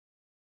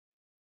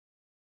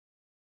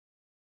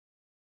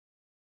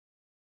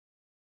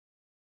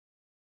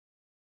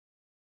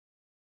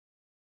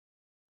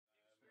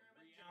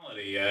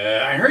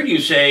I heard you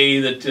say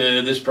that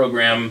this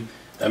program,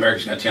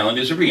 America's Got Talent,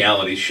 is a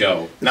reality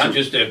show, not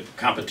just a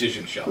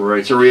competition show. Right,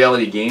 it's a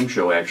reality game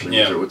show, actually,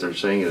 Yeah. what they're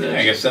saying it is.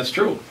 I guess that's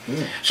true.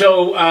 Yeah.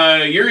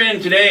 So, you're in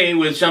today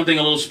with something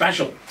a little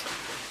special.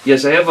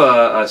 Yes, I have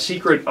a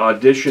secret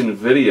audition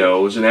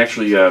videos and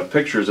actually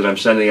pictures that I'm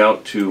sending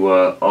out to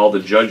all the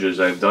judges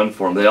I've done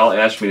for them. They all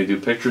asked me to do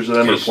pictures of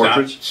them or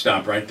portraits.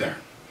 Stop right there.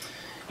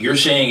 You're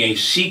saying a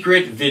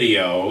secret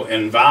video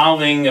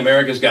involving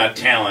America's Got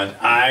Talent.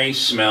 I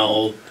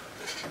smell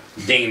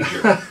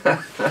danger.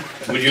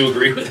 Would you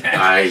agree with that?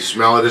 I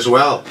smell it as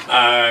well.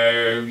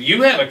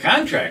 You have a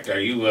contract, are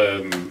you?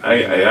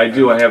 I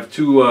do. I have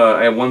two.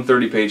 I have one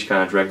 30-page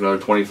contract, another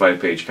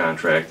 25-page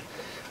contract.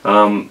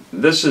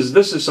 This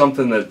is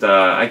something that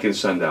I can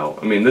send out.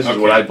 I mean, this is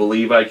what I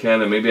believe I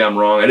can, and maybe I'm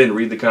wrong. I didn't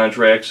read the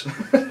contracts.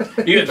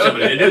 You have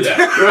somebody to do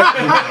that.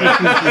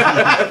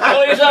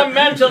 Well, he's a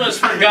mentalist,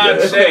 for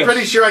God's sake. I'm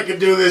pretty sure I could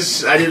do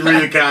this. I didn't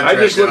read the contract.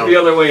 I just looked the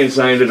other way and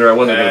signed it, or I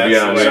wasn't going to be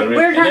on it. So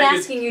we're not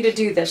asking you to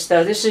do this,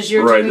 though. This is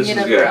your doing it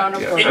of your own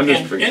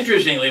accord.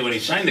 Interestingly, when he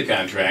signed the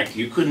contract,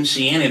 you couldn't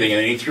see anything, and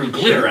then he threw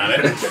glitter on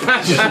it.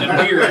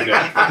 Just weird.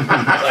 Like,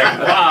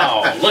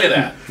 wow, look at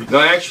that. No,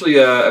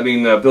 actually, I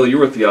mean, Bill, you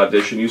were at the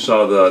audition. You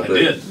saw the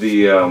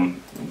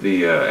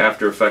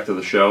after effect of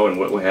the show and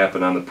what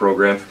happened on the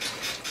program,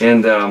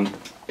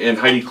 and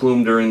Heidi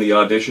Klum during the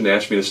audition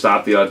asked me to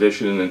stop the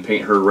audition and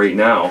paint her right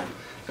now.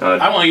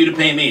 I want you to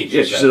paint me.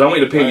 Yeah, she said, I want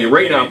you to paint me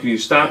right now. Can you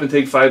stop and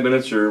take 5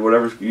 minutes or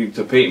whatever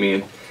to paint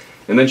me?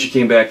 And then she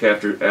came back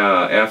after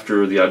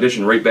the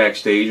audition, right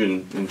backstage,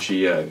 and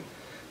she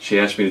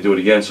asked me to do it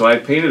again. So I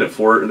painted it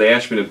for her. They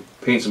asked me to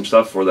paint some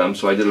stuff for them,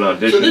 so I did an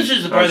audition. So this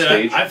is the part that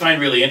I find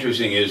really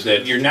interesting, is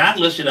that you're not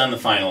listed on the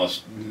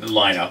finalist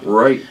lineup.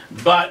 Right.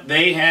 But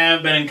they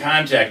have been in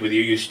contact with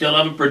you. You still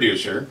have a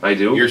producer. I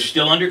do. You're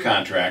still under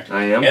contract.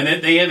 I am. And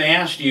that they have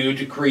asked you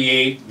to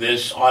create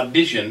this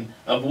audition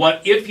of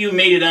what, if you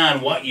made it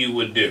on, what you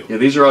would do. Yeah,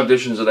 these are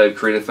auditions that I've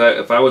created.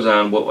 If I was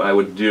on, what I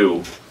would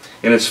do.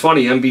 And it's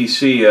funny,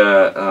 NBC,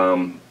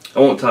 I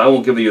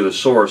won't give you the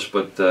source,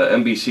 but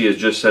NBC has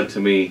just said to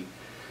me,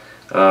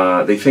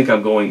 they think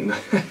I'm going,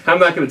 I'm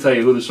not going to tell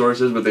you who the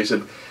source is, but they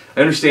said, I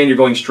understand you're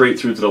going straight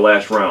through to the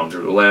last round,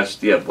 or the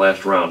last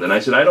round. And I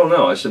said, I don't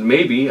know. I said,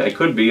 maybe, I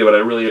could be, but I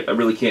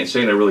really can't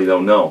say, and I really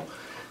don't know.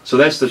 So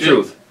that's the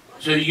truth.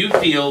 So you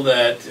feel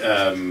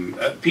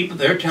that people,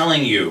 they're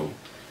telling you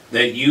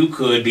that you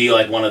could be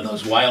like one of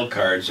those wild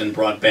cards and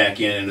brought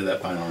back into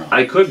that final round?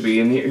 I could be,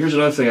 and here's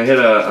another thing. I had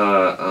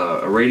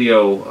a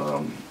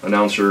radio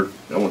announcer,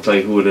 I won't tell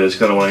you who it is,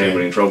 because I don't want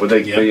anybody in trouble, but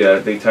they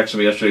texted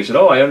me yesterday and said,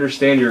 oh, I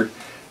understand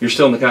you're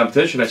still in the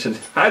competition. I said,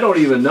 I don't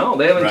even know.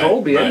 They haven't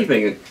told me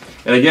anything.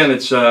 And again,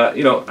 it's,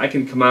 you know, I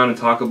can come on and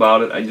talk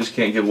about it. I just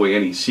can't give away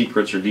any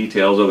secrets or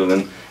details other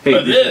than, hey.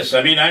 But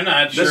I mean, I'm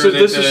not sure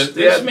this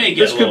may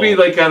get this could be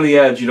like on the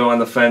edge, you know, on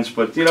the fence,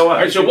 but you know what?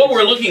 All right, so what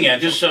we're looking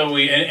at, just so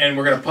and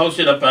we're going to post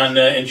it up on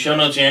in show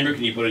notes. Andrew,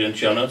 can you put it in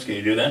show notes? Can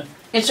you do that?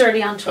 It's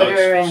already on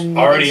Twitter and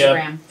already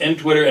Instagram. Up in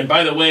Twitter. And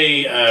by the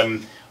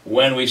way,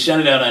 when we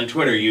sent it out on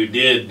Twitter, you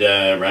did,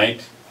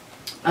 right?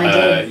 I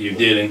did. You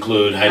did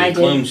include Heidi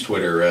Klum's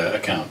Twitter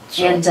account.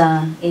 So. And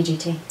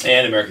AGT.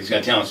 And America's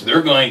Got Talent. So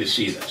they're going to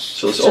see this.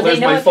 So there's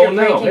my phone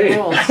now. Hey.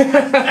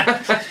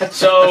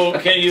 So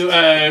can you,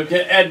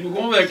 Ed, go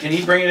over there. Can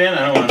he bring it in?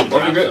 I don't want to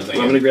drop something.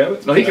 Want me to grab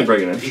it? No, he can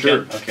bring it in.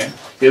 Sure. Okay.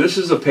 Yeah, this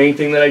is a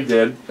painting that I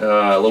did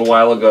a little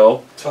while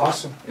ago. It's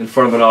awesome. In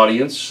front of an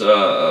audience.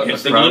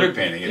 It's the glitter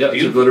painting.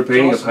 It's a glitter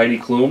painting of Heidi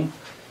Klum.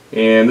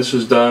 And this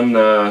was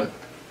done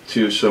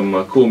to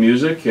some cool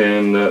music,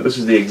 and this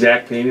is the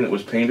exact painting that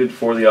was painted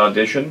for the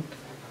audition,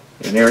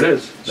 and here it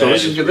is. So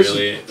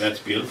that's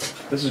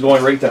beautiful. This is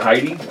going right to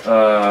Heidi.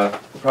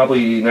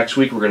 Probably next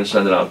week we're going to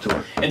send it out to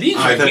her. And these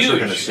are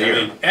huge. I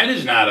mean, Ed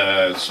is not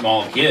a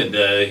small kid.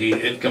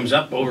 It comes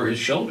up over his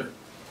shoulder.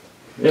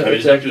 Yeah,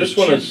 exactly. This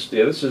one is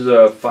this is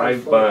a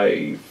 5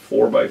 by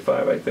 4 by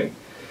 5, I think.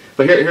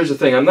 But here's the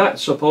thing. I'm not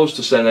supposed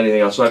to send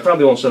anything else, so I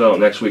probably won't send it out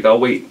next week. I'll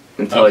wait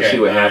until I see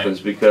what happens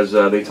because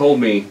they told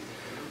me.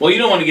 Well, you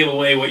don't want to give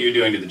away what you're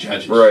doing to the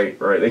judges. Right.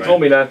 They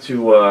told me not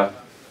to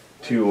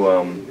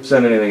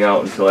send anything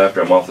out until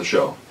after I'm off the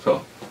show.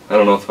 So I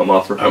don't know if I'm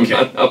off or I'm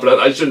not, but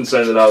I shouldn't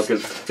send it out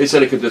because they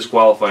said it could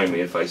disqualify me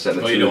if I send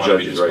it to the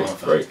judges.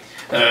 Right.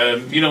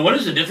 You know, what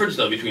is the difference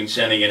though between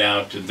sending it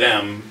out to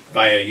them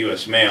via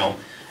U.S. mail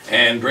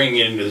and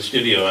bringing it into the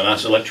studio and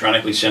us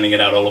electronically sending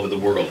it out all over the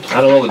world? I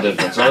don't know the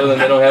difference, other than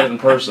they don't have it in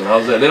person.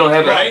 How's that? They don't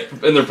have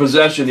it in their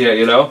possession yet,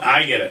 you know?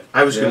 I get it.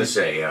 I was going to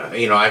say,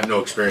 you know, I have no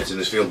experience in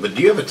this field, but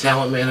do you have a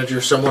talent manager,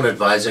 someone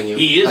advising you?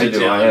 He is a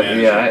talent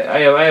manager.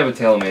 Yeah, I have a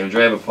talent manager.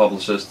 I have a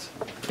publicist.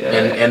 Yeah.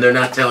 And they're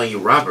not telling you,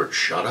 Robert,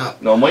 shut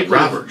up. No, Michael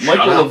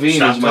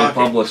Levine is my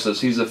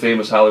publicist. He's a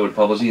famous Hollywood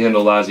publicist. He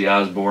handled Ozzy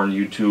Osbourne,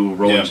 U2,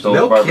 Rolling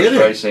Stones, Barbra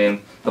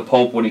Streisand, the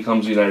Pope when he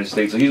comes to the United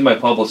States. So he's my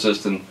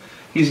publicist, and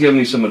he's giving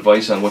me some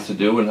advice on what to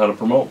do and how to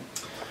promote.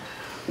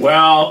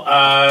 Well,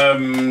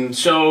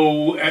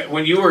 so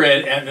when you were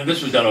and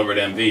this was done over at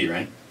MV,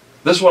 right?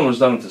 This one was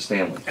done at the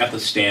Stanley. At the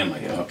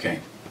Stanley, okay.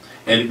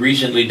 and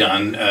recently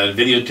done,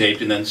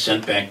 videotaped, and then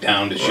sent back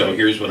down to show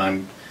here's what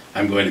I'm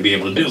going to be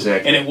able to do.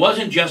 Exactly. And it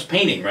wasn't just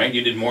painting, right?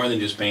 You did more than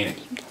just painting.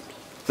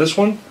 This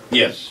one?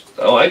 Yes.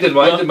 Oh, I did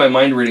my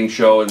mind reading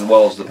show as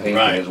well as the painting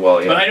as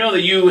well. Yeah. But I know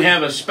that you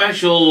have a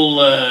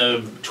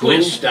special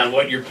twist on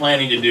what you're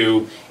planning to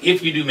do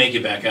if you do make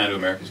it back onto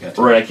America's Got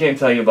Talent. Right, I can't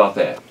tell you about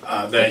that.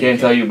 I can't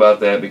tell you about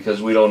that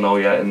because we don't know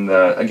yet. And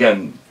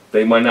again,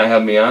 they might not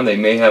have me on. They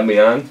may have me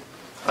on.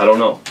 I don't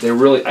know.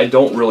 I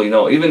don't really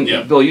know. Even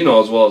Bill, you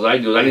know as well as I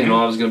do. I didn't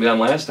know I was going to be on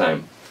last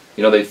time.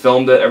 You know, they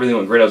filmed it. Everything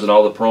went great. I was in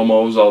all the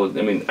promos.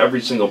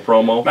 Every single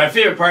promo. My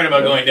favorite part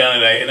about going down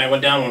today, and I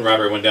went down when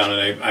Robert went down,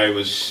 and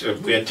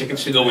we had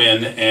tickets to go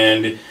in,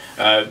 and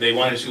they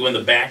wanted us to go in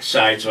the back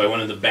side, so I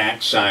went in the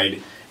back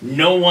side.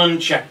 No one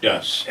checked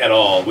us at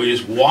all. We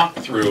just walked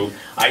through.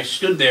 I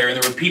stood there, and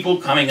there were people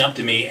coming up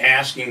to me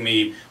asking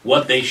me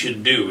what they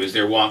should do as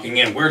they're walking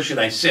in. Where should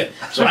I sit?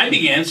 So I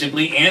began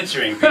simply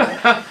answering people.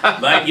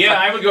 Like, yeah,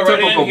 I would go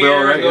right in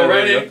here,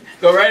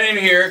 go right in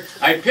here.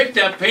 I picked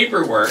up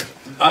paperwork,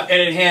 and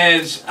it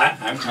has,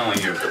 I'm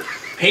telling you,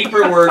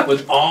 paperwork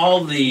with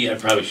all the, I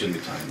probably shouldn't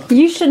be talking about that.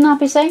 You should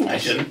not be saying this. I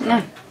shouldn't?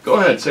 No. Go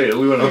ahead, say it.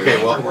 We want to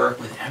Paperwork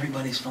with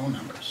everybody's phone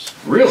numbers.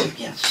 Really?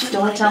 Yes.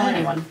 Don't tell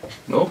anyone.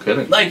 No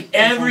kidding. Like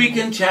every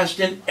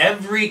contestant,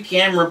 every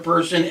camera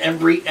person,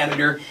 every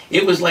editor,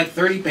 it was like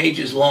 30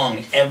 pages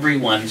long,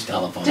 everyone's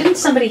telephone Didn't number.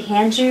 somebody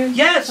hand you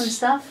Yes. some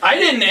stuff? I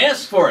didn't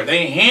ask for it.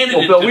 They handed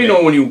it Bill, to we me.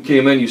 know when you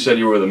came in, you said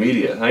you were the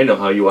media. I know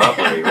how you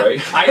operate, right?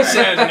 I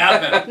said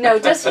nothing. No,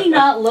 does he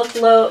not look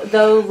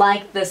though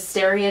like the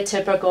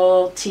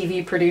stereotypical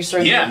TV producer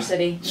in New York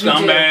City? You do.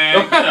 Scumbag. You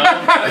know,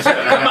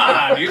 come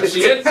on, you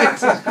see it?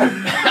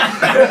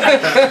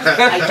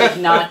 I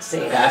did not say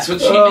that. That's what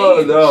she Oh,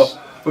 means. no.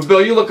 But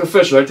Bill, you look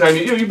official. Every time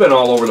you've been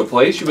all over the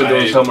place. You've been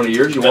doing this how many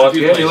years? You walk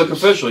in, you look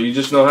official. You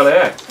just know how to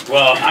act.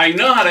 Well, I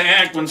know how to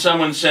act when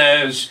someone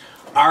says,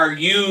 "Are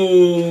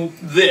you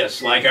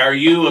this?" Like, "Are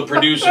you a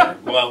producer?"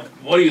 Well,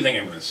 what do you think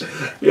I'm going to say?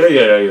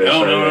 Yeah.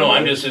 No.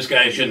 I'm just this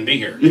guy who shouldn't be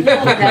here. You'll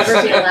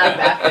never be allowed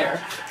back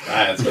there.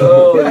 That's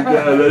Oh my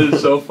God, that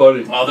is so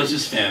funny. Well, this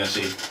is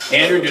fantasy.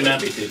 Andrew, do not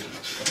be taking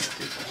this.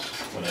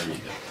 Whatever you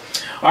do.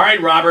 All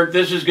right, Robert,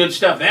 this is good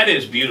stuff. That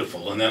is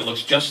beautiful, and that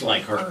looks just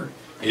like her.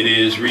 It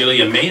is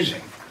really amazing.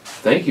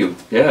 Thank you.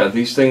 Yeah,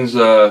 these things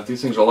are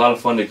a lot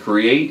of fun to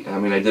create. I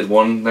mean, I did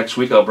one next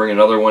week. I'll bring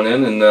another one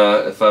in, and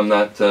if I'm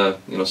not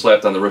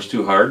slapped on the wrist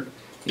too hard,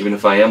 even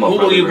if I am, I'll Who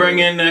will you bring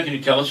in? Can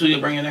you tell us who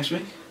you'll bring in next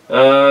week?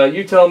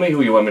 You tell me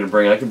who you want me to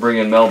bring in. I can bring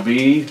in Mel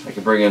B. I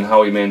can bring in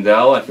Howie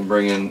Mandel. I can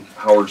bring in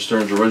Howard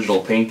Stern's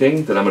original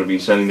painting that I'm going to be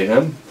sending to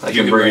him.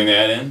 You can bring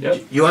that in?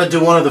 Yep. You want to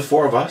do one of the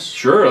four of us?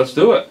 Sure, let's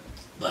do it.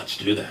 Let's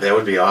do that. That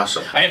would be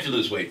awesome. I have to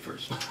lose weight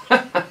first.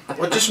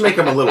 Well, just make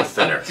him a little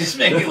thinner. Just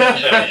make it a little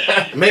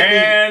bit. Make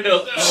And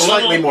me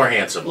slightly more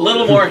handsome. A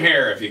little more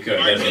hair, if you could.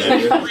 Yeah,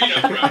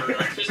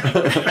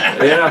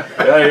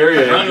 I hear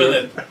you. Run with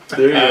it.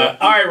 There you go.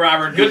 All right,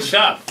 Robert, good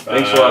stuff.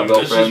 Thanks a lot,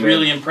 Bill. This is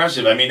really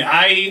impressive. I mean,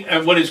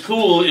 what is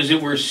cool is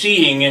that we're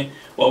seeing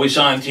what we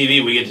saw on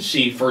TV. We get to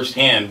see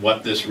firsthand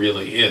what this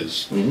really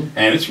is.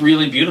 And it's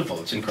really beautiful.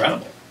 It's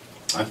incredible.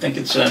 I think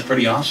it's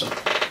pretty awesome.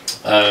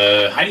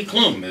 Heidi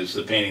Klum is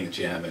the painting that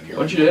you have in here. I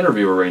want you to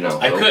interview her right now.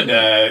 I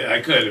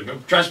could.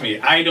 But trust me,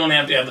 I don't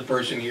have to have the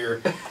person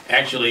here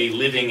actually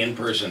living in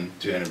person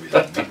to interview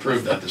them. We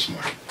proved that this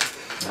morning.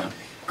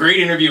 Great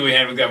interview we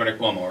had with Governor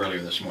Cuomo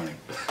earlier this morning.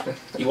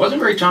 He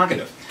wasn't very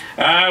talkative.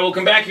 We'll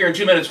come back here in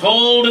 2 minutes.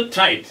 Hold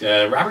tight.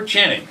 Robert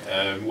Channing.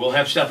 We'll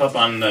have stuff up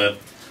on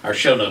our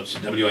show notes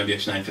at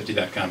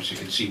WIBX950.com so you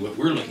can see what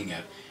we're looking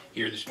at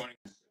here this morning.